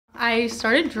I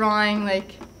started drawing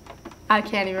like, I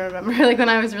can't even remember. Like when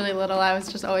I was really little, I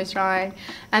was just always drawing.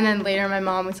 And then later my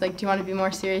mom was like, do you want to be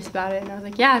more serious about it? And I was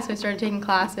like, yeah, so I started taking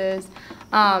classes.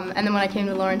 And then when I came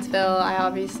to Lawrenceville, I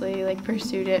obviously like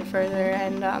pursued it further,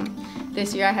 and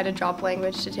this year I had to drop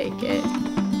language to take it.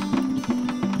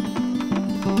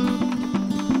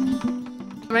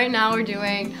 Right now we're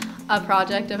doing a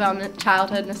project about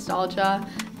childhood nostalgia,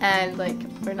 and like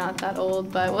we're not that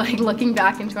old, but like looking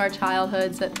back into our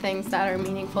childhoods at things that are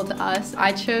meaningful to us.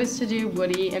 I chose to do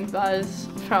Woody and Buzz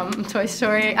from Toy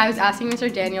Story. I was asking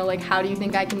Mr. Daniel, like, how do you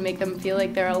think I can make them feel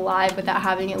like they're alive without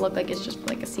having it look like it's just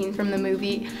like a scene from the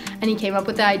movie? And he came up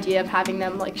with the idea of having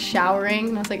them like showering,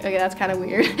 and I was like, okay, that's kind of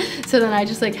weird. So then I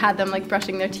just like had them like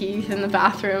brushing their teeth in the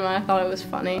bathroom, and I thought it was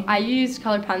funny. I used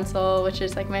colored pencil, which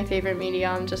is like my favorite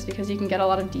medium, just because you can get a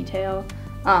lot of detail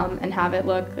and have it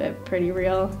look pretty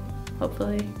real,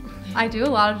 hopefully. I do a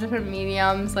lot of different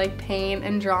mediums like paint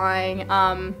and drawing,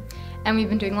 and we've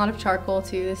been doing a lot of charcoal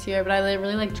too this year, but I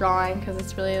really like drawing because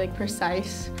it's really like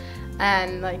precise,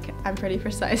 and like I'm pretty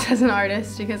precise as an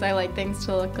artist because I like things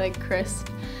to look like crisp,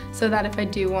 so that if I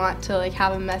do want to like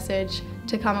have a message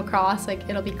to come across, like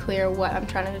it'll be clear what I'm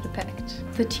trying to depict.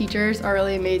 The teachers are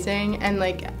really amazing, and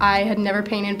like I had never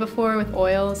painted before with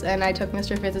oils, and I took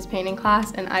Mr. Fitz's painting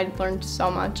class and I learned so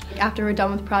much. After we're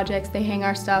done with projects, they hang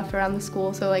our stuff around the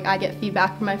school, so like I get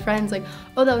feedback from my friends like,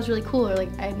 oh, that was really cool, or like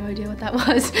I had no idea what that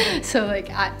was. So like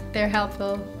they're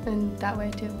helpful in that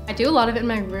way too. I do a lot of it in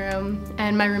my room,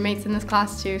 and my roommate's in this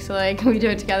class too, so like we do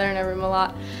it together in our room a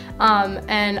lot.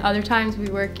 And other times we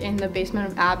work in the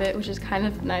basement of Abbott, which is kind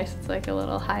of nice. It's like a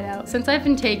little hideout. Since I've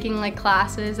been taking like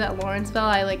classes at Lawrenceville,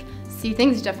 I like see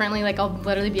things differently. Like I'll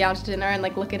literally be out to dinner and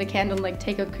like look at a candle and like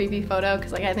take a creepy photo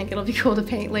because like I think it'll be cool to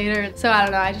paint later. So I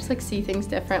don't know, I just like see things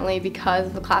differently because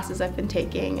of the classes I've been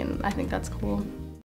taking, and I think that's cool.